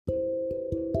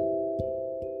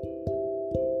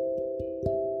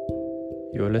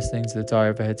you're listening to the Diary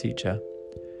of a Head Teacher.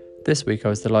 This week I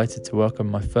was delighted to welcome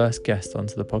my first guest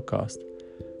onto the podcast.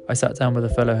 I sat down with a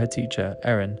fellow head teacher,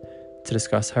 Erin, to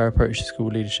discuss her approach to school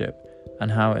leadership and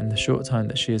how in the short time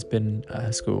that she has been at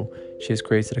her school, she has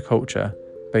created a culture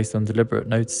based on deliberate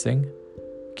noticing,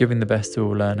 giving the best to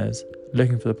all learners,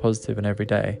 looking for the positive in every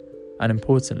day, and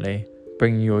importantly,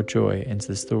 bringing your joy into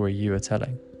the story you are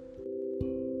telling.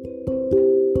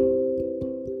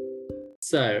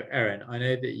 So, Erin, I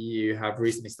know that you have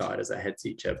recently started as a head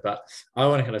teacher, but I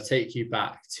want to kind of take you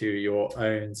back to your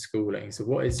own schooling. So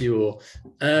what is your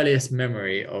earliest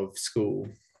memory of school?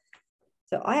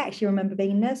 So I actually remember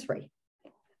being in nursery.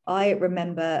 I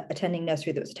remember attending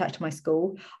nursery that was attached to my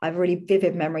school. I have a really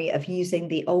vivid memory of using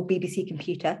the old BBC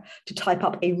computer to type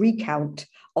up a recount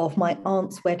of my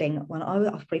aunt's wedding when I was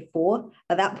probably 4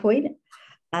 at that point.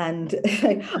 And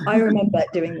I remember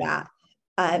doing that.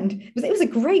 And it was a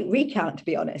great recount, to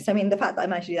be honest. I mean, the fact that I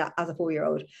managed to do that as a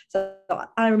 4-year-old. So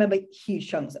I remember huge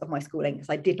chunks of my schooling because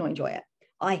I did not enjoy it.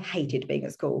 I hated being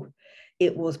at school.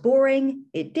 It was boring.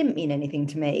 It didn't mean anything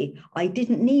to me. I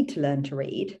didn't need to learn to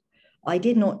read. I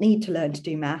did not need to learn to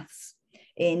do maths.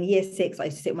 In year 6, I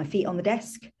used to sit with my feet on the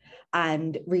desk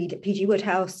and read P.G.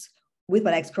 Wodehouse with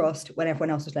my legs crossed when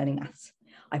everyone else was learning maths.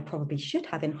 I probably should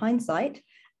have, in hindsight,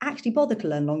 actually bothered to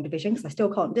learn long division because I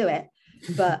still can't do it.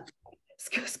 But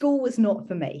school was not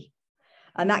for me.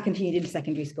 And that continued into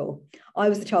secondary school. I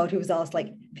was the child who was asked, like,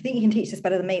 if you think you can teach this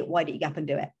better than me, why don't you get up and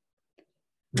do it?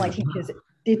 My teachers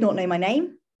did not know my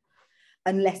name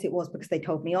unless it was because they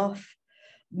told me off.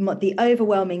 The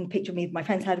overwhelming picture of me my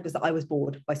friends had was that I was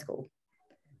bored by school.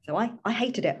 So I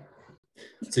hated it.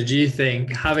 So do you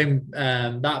think, having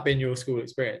that been your school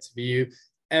experience, have you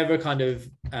ever kind of,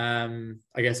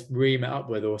 I guess, re-met up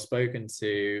with or spoken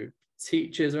to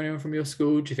teachers or anyone from your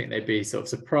school? Do you think they'd be sort of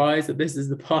surprised that this is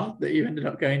the path that you ended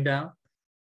up going down?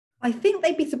 I think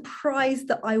they'd be surprised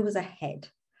that I was ahead.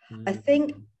 I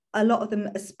think a lot of them,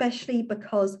 especially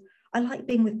because I like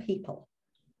being with people.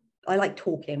 I like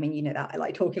talking. I mean, you know that. I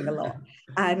like talking a lot.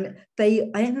 And I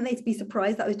don't think they'd be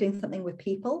surprised that I was doing something with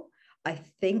people. I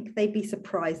think they'd be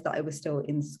surprised that I was still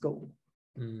in school.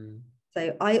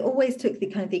 So I always took the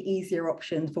kind of the easier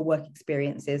options for work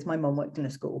experiences. My mum worked in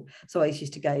a school, so I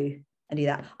used to go and do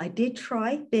that. I did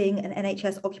try being an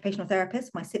NHS occupational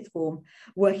therapist, my 6th form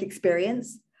work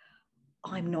experience.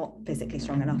 I'm not physically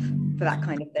strong enough for that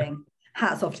kind of thing.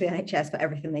 Hats off to the NHS for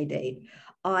everything they do.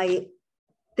 I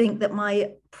think that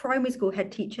my primary school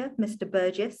head teacher, Mr.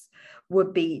 Burgess,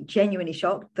 would be genuinely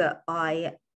shocked that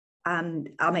I am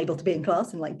able to be in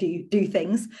class and like do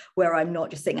things where I'm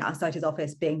not just sitting outside his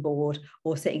office being bored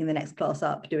or sitting in the next class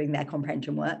up doing their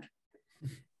comprehension work.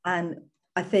 And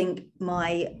I think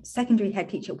my secondary head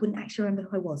teacher wouldn't actually remember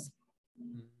who I was.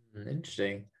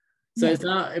 Interesting. So yeah. It's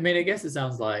not, I mean, I guess it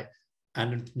sounds like,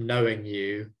 and knowing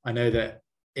you, I know that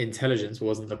intelligence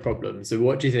wasn't the problem. So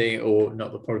what do you think, or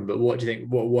not the problem, but what do you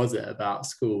think, what was it about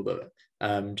school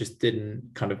that just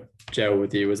didn't kind of gel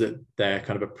with you? Was it their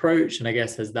kind of approach? And I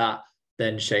guess, has that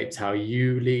then shaped how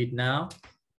you lead now?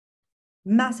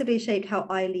 Massively shaped how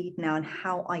I lead now and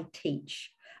how I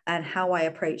teach and how I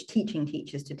approach teaching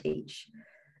teachers to teach.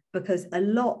 Because a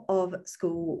lot of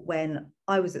school when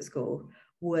I was at school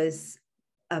was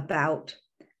about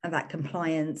that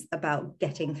compliance, about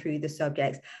getting through the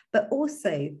subjects, but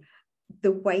also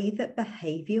the way that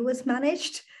behavior was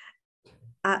managed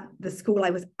at the school I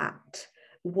was at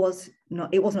was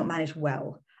not managed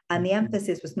well. And the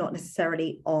emphasis was not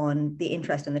necessarily on the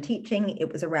interest in the teaching,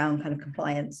 it was around kind of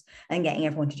compliance and getting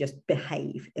everyone to just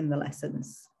behave in the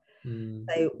lessons.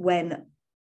 So when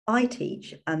I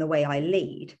teach and the way I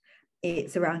lead,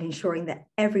 it's around ensuring that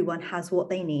everyone has what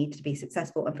they need to be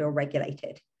successful and feel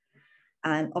regulated.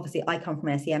 And obviously I come from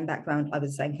an SEM background. I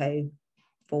was a Senko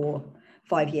for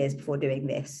 5 years before doing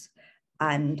this.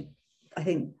 And I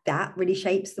think that really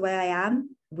shapes the way I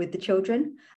am with the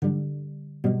children.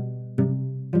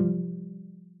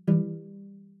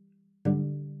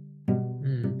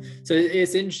 So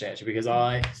it's interesting actually, because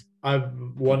I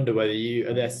wonder whether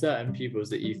are there certain pupils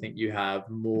that you think you have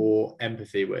more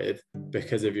empathy with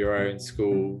because of your own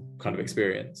school kind of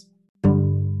experience?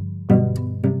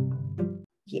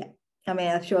 Yeah. I mean,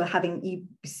 I'm sure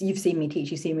you've seen me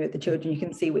teach, you've seen me with the children, you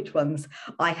can see which ones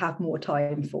I have more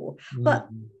time for. But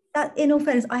that, in all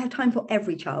fairness, I have time for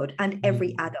every child and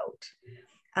every adult.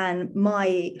 And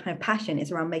my kind of passion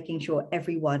is around making sure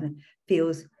everyone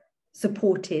feels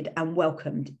supported and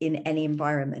welcomed in any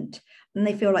environment and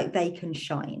they feel like they can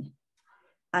shine.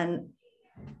 And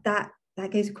that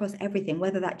that goes across everything,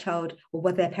 whether that child or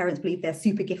whether their parents believe they're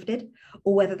super gifted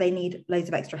or whether they need loads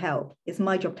of extra help. It's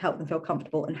my job to help them feel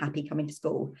comfortable and happy coming to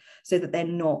school so that they're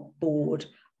not bored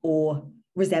or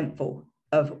resentful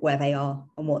of where they are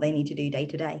and what they need to do day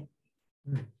to day.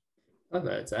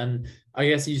 Perfect. And I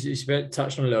guess you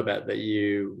touched on a little bit that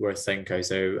you were a Senko,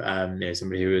 so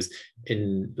somebody who was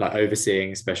in like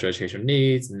overseeing special educational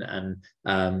needs and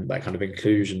that kind of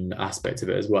inclusion aspect of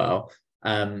it as well.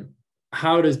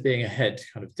 How does being a head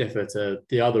kind of differ to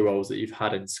the other roles that you've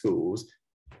had in schools?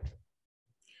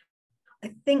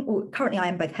 I think currently I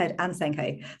am both head and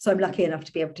Senko, so I'm lucky enough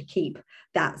to be able to keep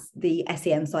the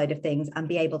SEN side of things and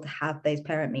be able to have those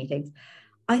parent meetings.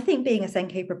 I think being a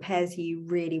Senko prepares you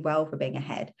really well for being a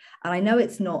head. And I know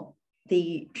it's not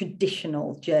the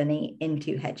traditional journey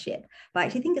into headship, but I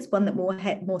actually think it's one that more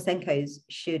Senkos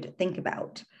should think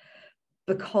about.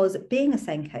 Because being a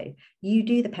Senko, you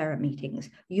do the parent meetings,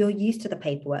 you're used to the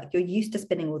paperwork, you're used to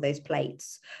spinning all those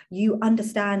plates, you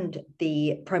understand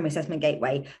the primary assessment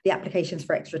gateway, the applications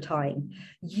for extra time.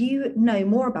 You know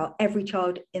more about every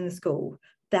child in the school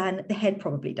than the head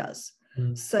probably does.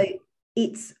 So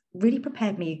it's really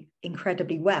prepared me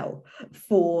incredibly well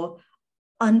for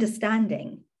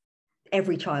understanding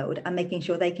every child and making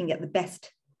sure they can get the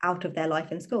best out of their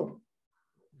life in school.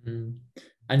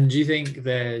 And do you think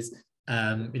there's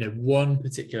one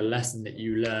particular lesson that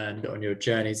you learned on your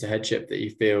journey to headship that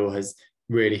you feel has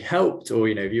really helped, or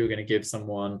if you were going to give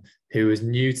someone who was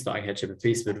new to starting headship a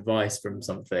piece of advice from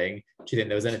something, do you think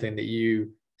there was anything that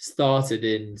you started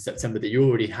in September that you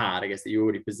already had, I guess, that you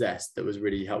already possessed, that was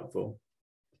really helpful?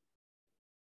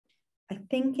 I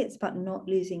think it's about not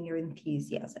losing your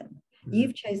enthusiasm.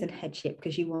 You've chosen headship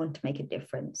because you want to make a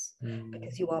difference,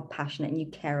 because you are passionate and you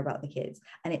care about the kids.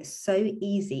 And it's so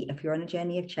easy if you're on a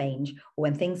journey of change, or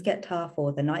when things get tough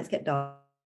or the nights get dark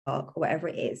or whatever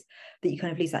it is, that you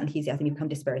kind of lose that enthusiasm, you become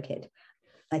dispirited.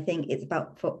 I think it's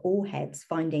about, for all heads,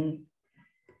 finding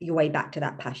your way back to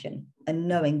that passion and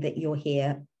knowing that you're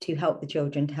here to help the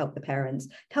children, to help the parents,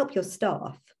 to help your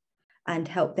staff, and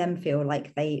help them feel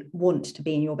like they want to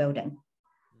be in your building.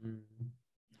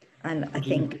 And I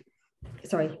think,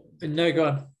 sorry. No, go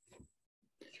on.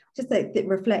 Just that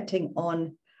reflecting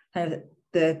on kind of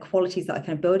the qualities that I'm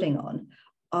kind of building on,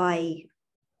 I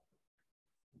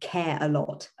care a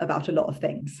lot about a lot of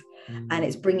things. And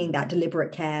it's bringing that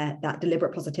deliberate care, that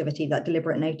deliberate positivity, that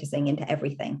deliberate noticing into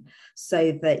everything,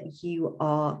 so that you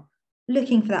are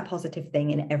looking for that positive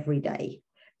thing in every day.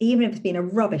 Even if it's been a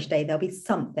rubbish day, there'll be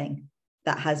something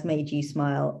that has made you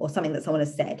smile, or something that someone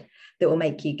has said that will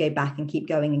make you go back and keep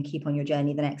going and keep on your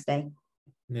journey the next day.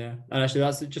 Yeah, and actually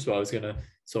that's just what I was going to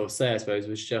sort of say, I suppose,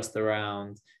 was just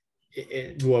around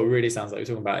what really sounds like you're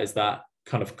talking about is that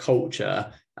kind of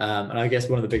culture. And I guess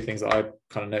one of the big things that I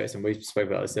kind of noticed, and we spoke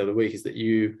about this the other week, is that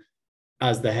you,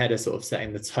 as the head, are sort of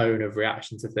setting the tone of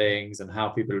reaction to things, and how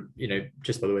people,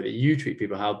 just by the way that you treat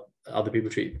people, how other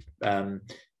people treat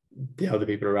the other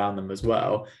people around them as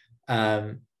well.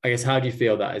 I guess, how do you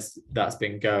feel that's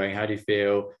been going? How do you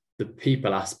feel the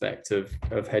people aspect of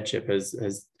headship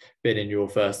has been in your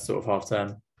first sort of half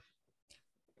term?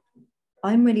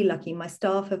 I'm really lucky. My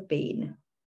staff have been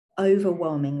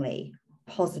overwhelmingly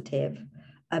positive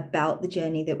about the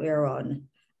journey that we're on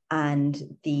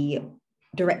and the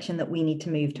direction that we need to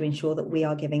move to ensure that we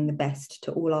are giving the best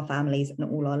to all our families and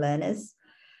all our learners.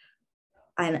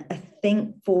 And I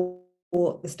think for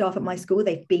the staff at my school,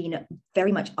 they've been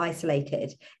very much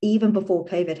isolated, even before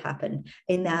COVID happened,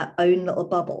 in their own little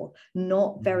bubble,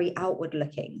 not very outward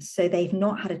looking. So they've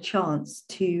not had a chance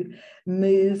to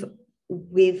move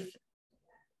with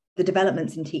the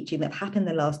developments in teaching that have happened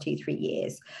the last 2-3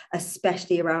 years,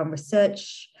 especially around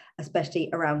research, especially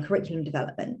around curriculum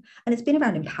development. And it's been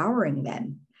around empowering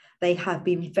them. They have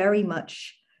been very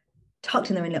much tucked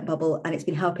in their own little bubble, and it's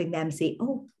been helping them see,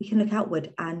 oh, we can look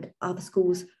outward, and other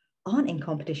schools aren't in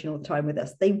competition all the time with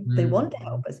us. They want to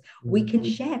help us. We can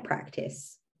share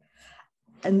practice.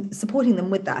 And supporting them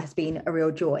with that has been a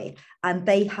real joy. And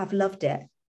they have loved it.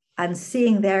 And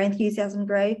seeing their enthusiasm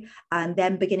grow, and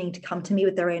them beginning to come to me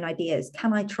with their own ideas.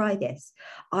 Can I try this?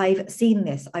 I've seen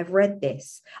this. I've read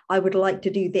this. I would like to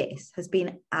do this, has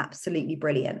been absolutely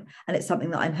brilliant. And it's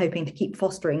something that I'm hoping to keep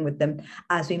fostering with them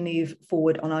as we move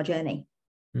forward on our journey.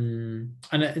 And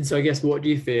so I guess, what do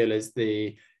you feel is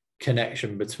the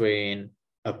connection between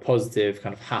a positive,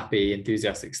 kind of happy,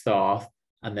 enthusiastic staff,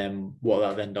 and then what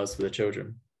that then does for the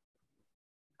children?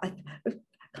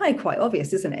 Kind of quite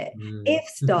obvious, isn't it? If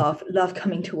staff love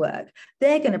coming to work,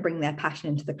 they're going to bring their passion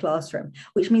into the classroom,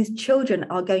 which means children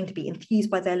are going to be enthused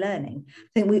by their learning. I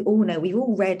think we all know, we've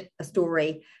all read a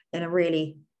story in a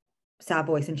really sad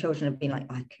voice and children have been like,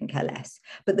 I can care less.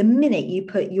 But the minute you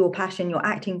put your passion, your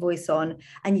acting voice on,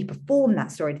 and you perform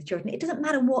that story to children, it doesn't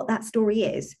matter what that story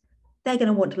is, they're going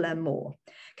to want to learn more.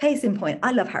 Case in point,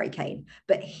 I love Harry Kane,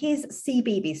 but his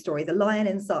CBeebies story, The Lion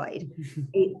Inside,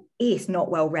 it is not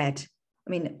well read.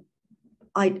 I mean,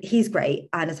 he's great,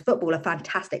 and as a footballer,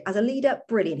 fantastic. As a leader,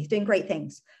 brilliant. He's doing great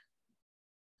things.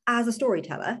 As a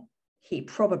storyteller, he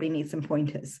probably needs some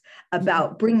pointers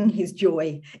about bringing his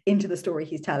joy into the story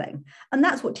he's telling. And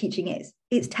that's what teaching is.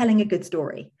 It's telling a good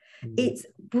story. It's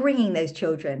bringing those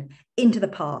children into the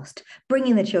past,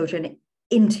 bringing the children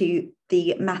into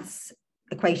the maths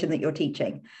equation that you're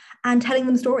teaching, and telling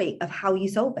them the story of how you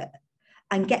solve it,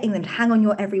 and getting them to hang on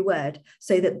your every word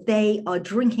so that they are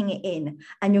drinking it in,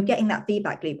 and you're getting that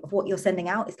feedback loop of what you're sending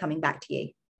out is coming back to you.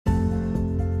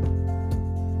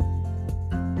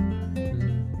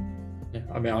 Yeah,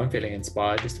 I mean, I'm feeling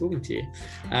inspired just talking to you.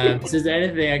 So is there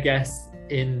anything, I guess,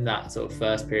 in that sort of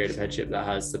first period of headship that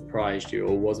has surprised you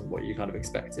or wasn't what you kind of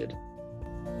expected?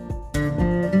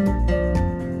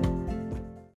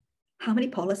 How many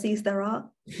policies there are?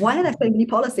 Why are there so many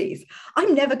policies?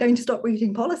 I'm never going to stop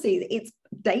reading policies. It's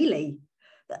daily.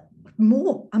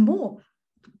 More and more.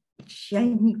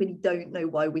 Genuinely don't know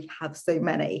why we have so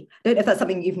many. Don't know if that's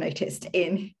something you've noticed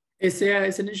in. It's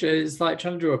an issue. It's like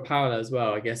trying to draw a parallel as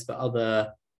well, I guess, for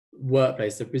other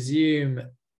workplaces. I presume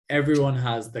everyone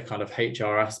has the kind of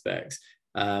HR aspects.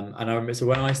 And I remember, so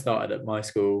when I started at my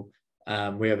school,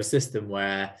 we have a system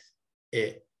where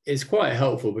it's quite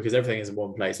helpful because everything is in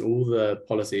one place. All the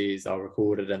policies are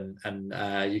recorded, and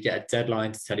you get a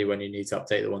deadline to tell you when you need to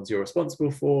update the ones you're responsible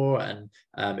for. And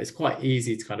it's quite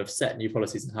easy to kind of set new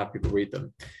policies and have people read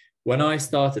them. When I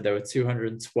started, there were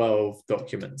 212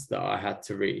 documents that I had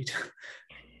to read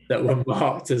that were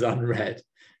marked as unread.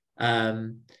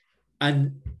 And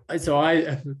so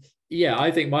I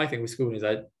think my thing with schooling is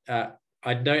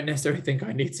I don't necessarily think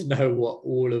I need to know what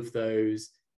all of those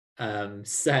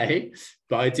say,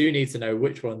 but I do need to know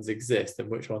which ones exist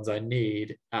and which ones I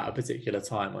need at a particular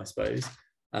time, I suppose.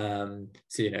 So,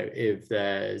 if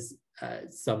there's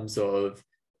some sort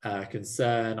of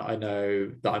concern, I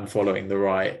know that I'm following the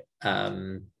right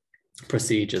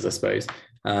procedures, I suppose.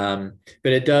 But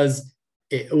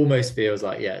it almost feels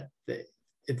like,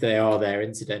 they are there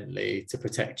incidentally to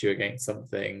protect you against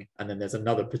something, and then there's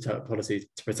another policy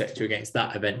to protect you against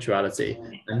that eventuality,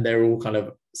 and they're all kind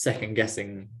of second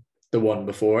guessing the one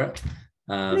before it.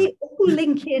 They all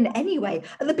link in anyway.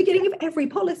 At the beginning of every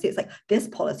policy, it's like, this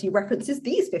policy references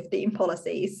these 15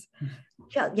 policies.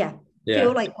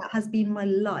 Feel like that has been my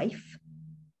life,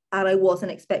 and I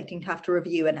wasn't expecting to have to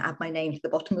review and add my name to the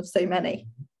bottom of so many.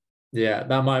 Yeah,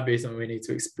 that might be something we need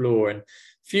to explore in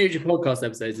future podcast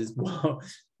episodes. Is what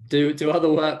do other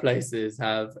workplaces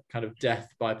have kind of death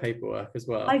by paperwork as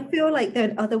well? I feel like there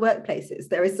in other workplaces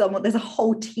there's a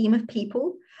whole team of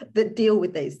people that deal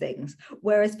with those things,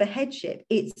 whereas for headship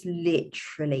it's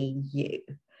literally you.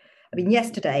 I mean,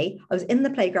 yesterday I was in the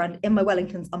playground in my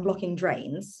Wellingtons unblocking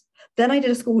drains, then I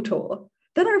did a school tour,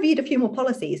 then I reviewed a few more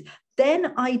policies,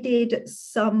 then I did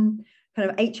some kind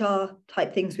of HR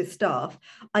type things with staff,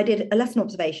 I did a lesson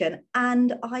observation,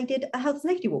 and I did a health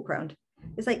and safety walk around.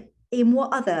 It's like, in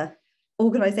what other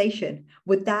organization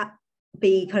would that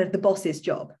be kind of the boss's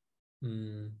job?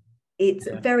 It's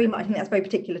very much, I think that's very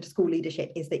particular to school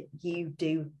leadership, is that you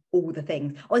do all the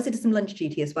things. I also did some lunch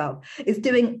duty as well. It's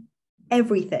doing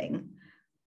everything,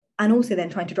 and also then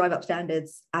trying to drive up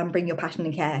standards and bring your passion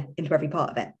and care into every part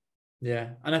of it.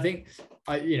 Yeah, and I think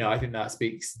I think that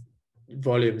speaks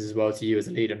volumes as well to you as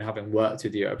a leader, and having worked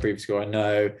with you at a previous school, I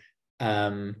know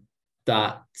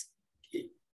that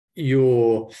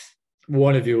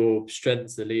one of your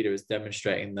strengths as a leader is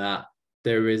demonstrating that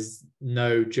there is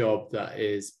no job that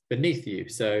is beneath you.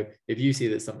 So if you see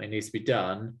that something needs to be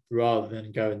done, rather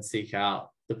than go and seek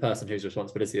out the person whose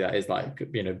responsibility that is, like,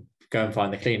 go and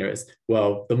find the cleaner, it's,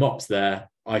 well, the mop's there,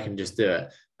 I can just do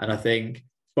it. And I think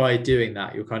by doing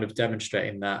that, you're kind of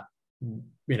demonstrating that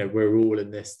we're all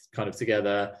in this kind of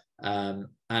together, and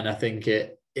I think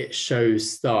it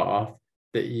shows staff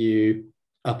that you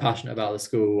are passionate about the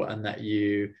school and that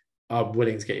you are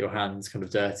willing to get your hands kind of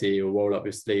dirty or roll up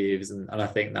your sleeves, and I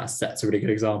think that sets a really good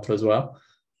example as well.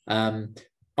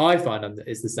 I find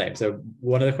it's the same. So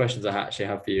one of the questions I actually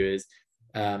have for you is,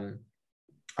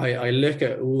 I look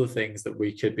at all the things that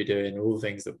we could be doing, all the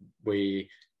things that we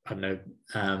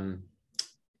are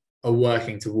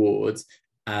working towards.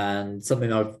 And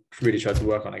something I've really tried to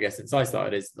work on, I guess, since I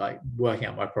started, is like working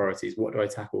out my priorities. What do I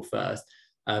tackle first?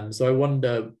 So I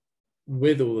wonder,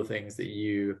 with all the things that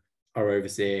you are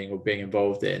overseeing or being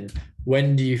involved in,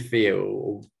 when do you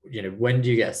feel, when do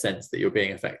you get a sense that you're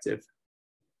being effective?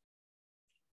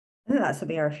 think that's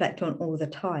something I reflect on all the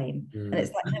time. And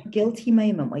it's like that guilty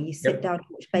moment where you sit down to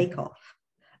watch Bake Off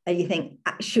and you think,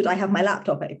 should I have my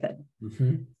laptop open?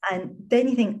 And then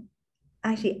you think,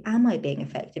 actually, am I being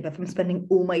effective if I'm spending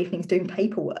all my evenings doing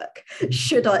paperwork?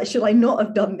 Should I not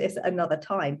have done this at another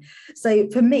time? So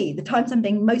for me, the times I'm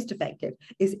being most effective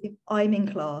is if I'm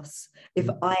in class, if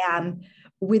I am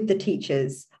with the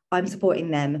teachers, I'm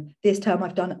supporting them. This term,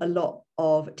 I've done a lot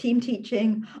of team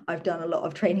teaching. I've done a lot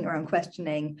of training around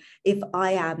questioning. If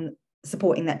I am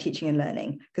supporting that teaching and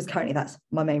learning, because currently that's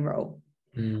my main role.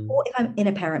 Or if I'm in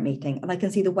a parent meeting and I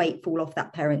can see the weight fall off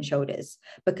that parent's shoulders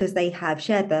because they have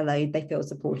shared their load, they feel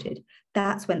supported.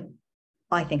 That's when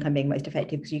I think I'm being most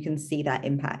effective, because you can see that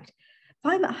impact. If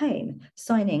I'm at home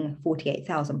signing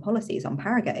 48,000 policies on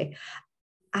Parago,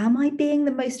 am I being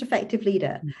the most effective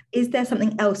leader? Is there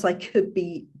something else I could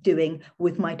be doing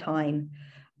with my time?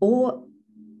 Or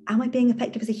am I being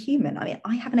effective as a human? I mean,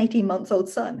 I have an 18-month-old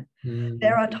son.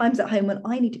 There are times at home when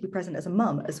I need to be present as a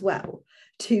mum as well,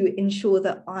 to ensure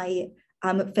that I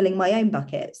am filling my own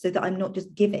bucket, so that I'm not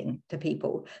just giving to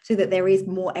people, so that there is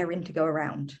more Erin to go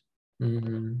around.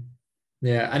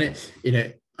 Yeah, and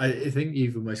I think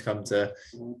you've almost come to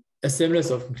a similar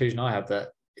sort of conclusion I have, that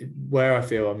where I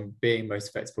feel I'm being most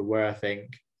effective, but where I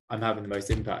think I'm having the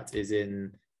most impact is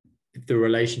in the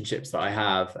relationships that I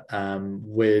have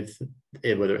with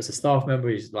whether it's a staff member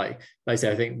who's like I say,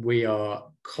 I think we are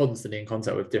constantly in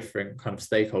contact with different kind of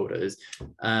stakeholders.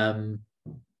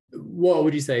 What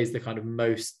would you say is the kind of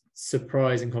most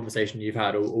surprising conversation you've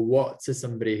had, or what to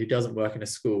somebody who doesn't work in a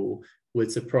school would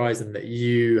surprise them that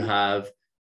you have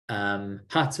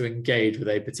had to engage with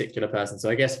a particular person? So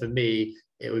I guess for me,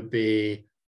 it would be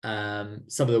some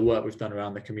of the work we've done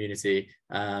around the community,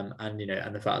 and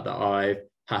the fact that I've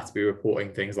had to be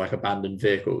reporting things like abandoned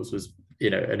vehicles was,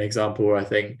 an example where I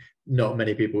think not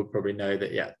many people would probably know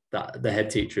that, that the head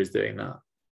teacher is doing that.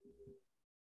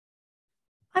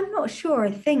 I'm not sure. I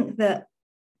think that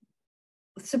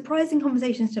surprising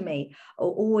conversations to me are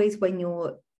always when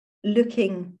you're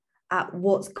looking at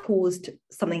what's caused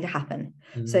something to happen.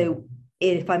 So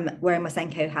if I'm wearing my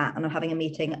Senko hat and I'm having a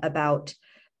meeting about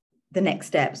the next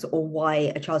steps, or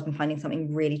why a child's been finding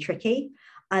something really tricky,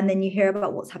 and then you hear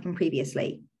about what's happened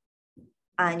previously,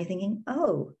 and you're thinking,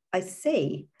 oh, I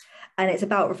see. And it's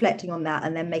about reflecting on that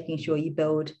and then making sure you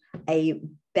build a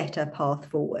better path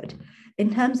forward.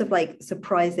 In terms of like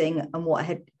surprising and what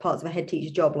parts of a head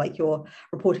teacher's job, like you're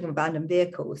reporting of abandoned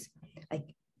vehicles, I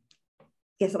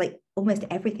guess like almost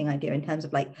everything I do in terms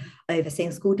of like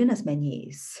overseeing school dinners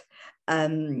menus,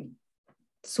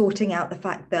 sorting out the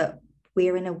fact that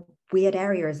we're in a weird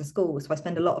area as a school. So I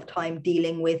spend a lot of time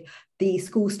dealing with the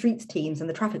school streets teams and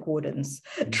the traffic wardens,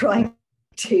 trying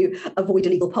to avoid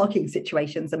illegal parking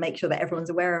situations and make sure that everyone's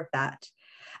aware of that.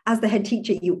 As the head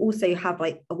teacher, you also have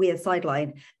like a weird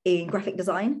sideline in graphic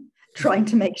design, trying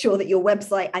to make sure that your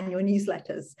website and your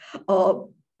newsletters are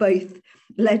both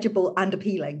legible and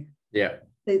appealing. Yeah.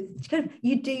 So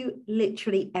you do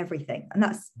literally everything. And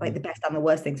that's like the best and the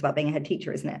worst things about being a head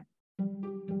teacher, isn't it?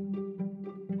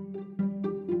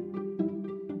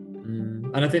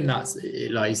 And I think that's,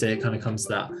 like you say, it kind of comes to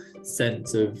that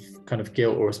sense of kind of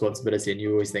guilt or responsibility, and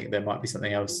you always think there might be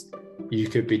something else you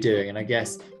could be doing. And I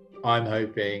guess I'm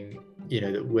hoping,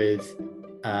 that with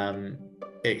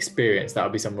experience, that'll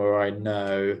be somewhere where I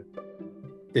know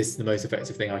this is the most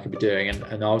effective thing I could be doing.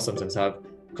 And I'll sometimes have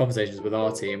conversations with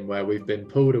our team where we've been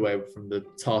pulled away from the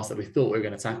task that we thought we were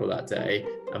going to tackle that day,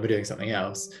 and we're doing something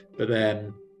else. But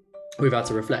then we've had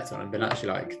to reflect on it and been actually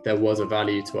like, there was a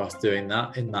value to us doing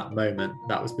that in that moment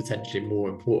that was potentially more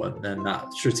important than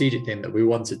that strategic thing that we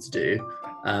wanted to do.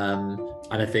 And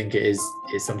I think it is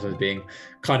sometimes being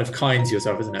kind of kind to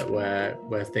yourself, isn't it,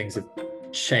 where things have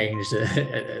changed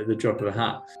at the drop of a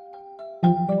hat.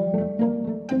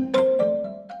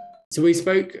 So we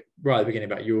spoke right at the beginning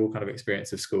about your kind of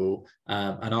experience of school,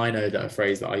 and I know that a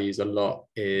phrase that I use a lot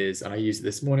is, and I used it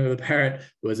this morning with a parent,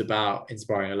 was about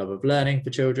inspiring a love of learning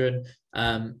for children.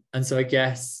 And so I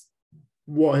guess,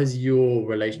 what has your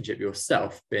relationship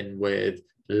yourself been with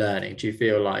learning? Do you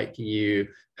feel like you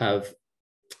have,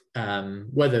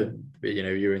 whether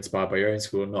you're inspired by your own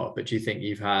school or not, but do you think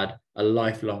you've had a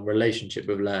lifelong relationship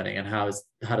with learning, and how does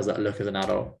that look as an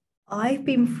adult? I've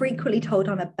been frequently told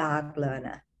I'm a bad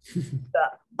learner.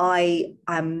 That I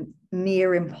am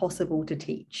near impossible to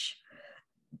teach.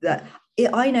 That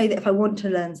I know that if I want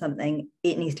to learn something,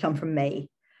 it needs to come from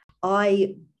me.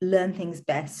 I learn things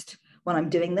best when I'm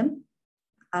doing them,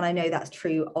 and I know that's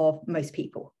true of most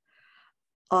people.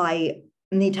 I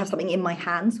need to have something in my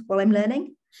hands while I'm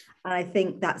learning, And I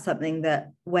think that's something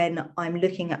that when I'm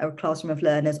looking at a classroom of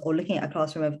learners or looking at a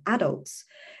classroom of adults,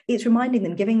 it's reminding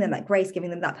them, giving them that grace,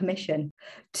 giving them that permission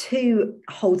to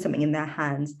hold something in their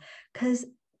hands. Because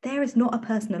there is not a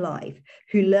person alive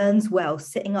who learns well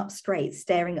sitting up straight,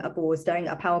 staring at a board, staring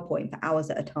at a PowerPoint for hours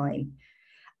at a time.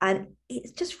 And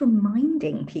it's just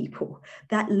reminding people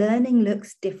that learning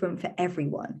looks different for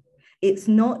everyone. It's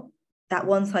not that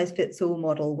one size fits all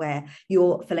model where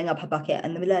you're filling up a bucket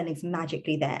and the learning's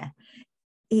magically there.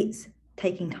 It's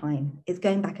taking time. It's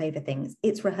going back over things.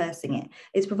 It's rehearsing it.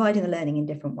 It's providing the learning in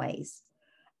different ways.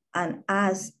 And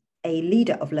as a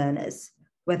leader of learners,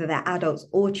 whether they're adults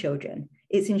or children,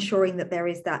 it's ensuring that there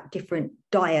is that different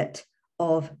diet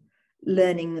of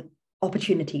learning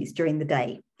opportunities during the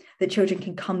day, that children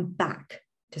can come back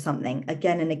to something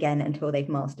again and again until they've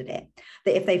mastered it.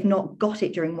 That if they've not got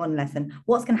it during one lesson,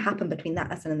 what's going to happen between that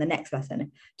lesson and the next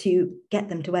lesson to get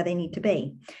them to where they need to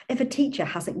be? If a teacher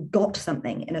hasn't got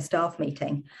something in a staff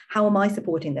meeting, how am I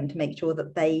supporting them to make sure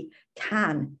that they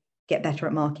can get better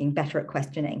at marking, better at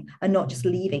questioning, and not just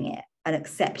leaving it and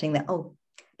accepting that, oh,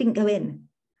 didn't go in.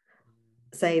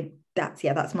 So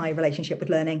that's my relationship with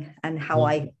learning and how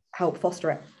I help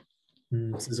foster it.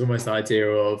 So it's almost the idea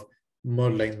of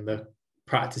modeling the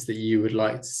practice that you would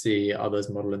like to see others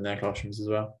model in their classrooms as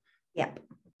well. Yep.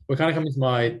 We're kind of coming to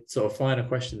my sort of final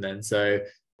question then. So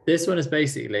this one is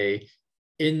basically,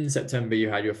 in September, you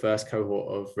had your first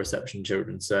cohort of reception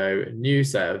children. So a new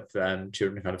set of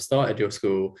children kind of started your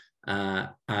school,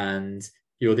 and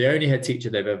you're the only head teacher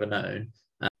they've ever known,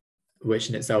 which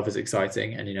in itself is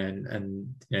exciting.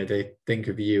 And they think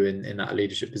of you in that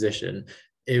leadership position.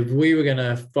 If we were going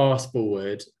to fast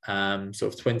forward sort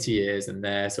of 20 years and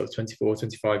they're sort of 24,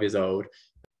 25 years old,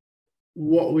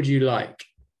 what would you like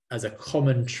as a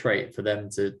common trait for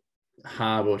them to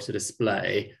have or to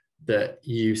display that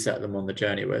you set them on the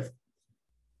journey with?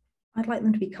 I'd like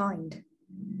them to be kind.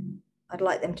 I'd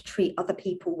like them to treat other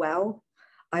people well.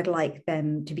 I'd like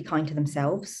them to be kind to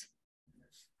themselves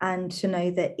and to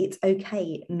know that it's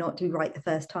okay not to be right the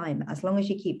first time. As long as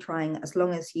you keep trying, as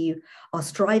long as you are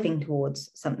striving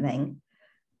towards something,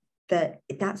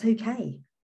 that's okay.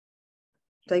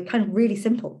 So kind of really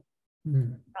simple.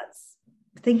 That's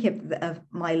thinking of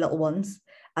my little ones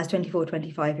as 24,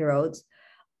 25-year-olds.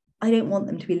 I don't want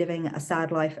them to be living a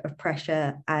sad life of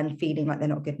pressure and feeling like they're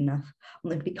not good enough. I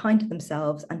want them to be kind to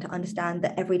themselves and to understand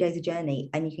that every day is a journey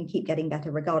and you can keep getting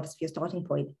better regardless of your starting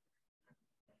point.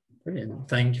 Brilliant.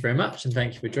 Thank you very much. And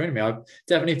thank you for joining me. I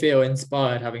definitely feel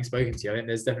inspired having spoken to you. I think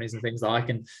there's definitely some things that I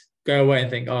can go away and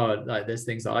think, oh, like there's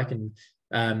things that I can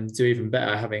do even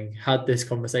better having had this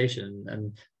conversation.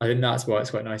 And I think that's why it's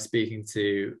quite nice speaking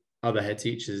to other head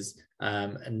teachers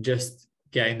and just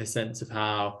getting the sense of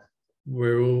how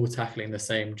we're all tackling the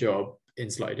same job in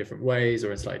slightly different ways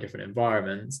or in slightly different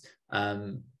environments.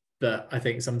 But I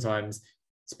think sometimes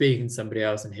speaking to somebody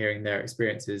else and hearing their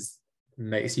experiences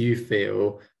makes you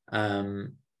feel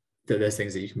that there's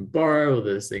things that you can borrow or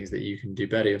there's things that you can do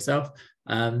better yourself.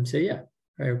 So yeah,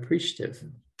 very appreciative.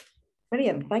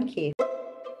 Brilliant. Thank you.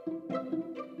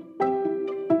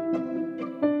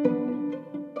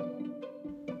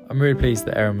 I'm really pleased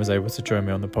that Erin was able to join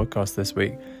me on the podcast this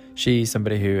week. She's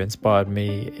somebody who inspired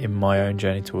me in my own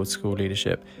journey towards school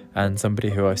leadership and somebody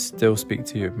who I still speak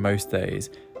to most days.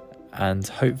 And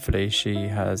hopefully she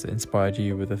has inspired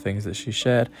you with the things that she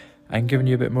shared and given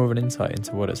you a bit more of an insight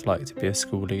into what it's like to be a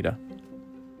school leader.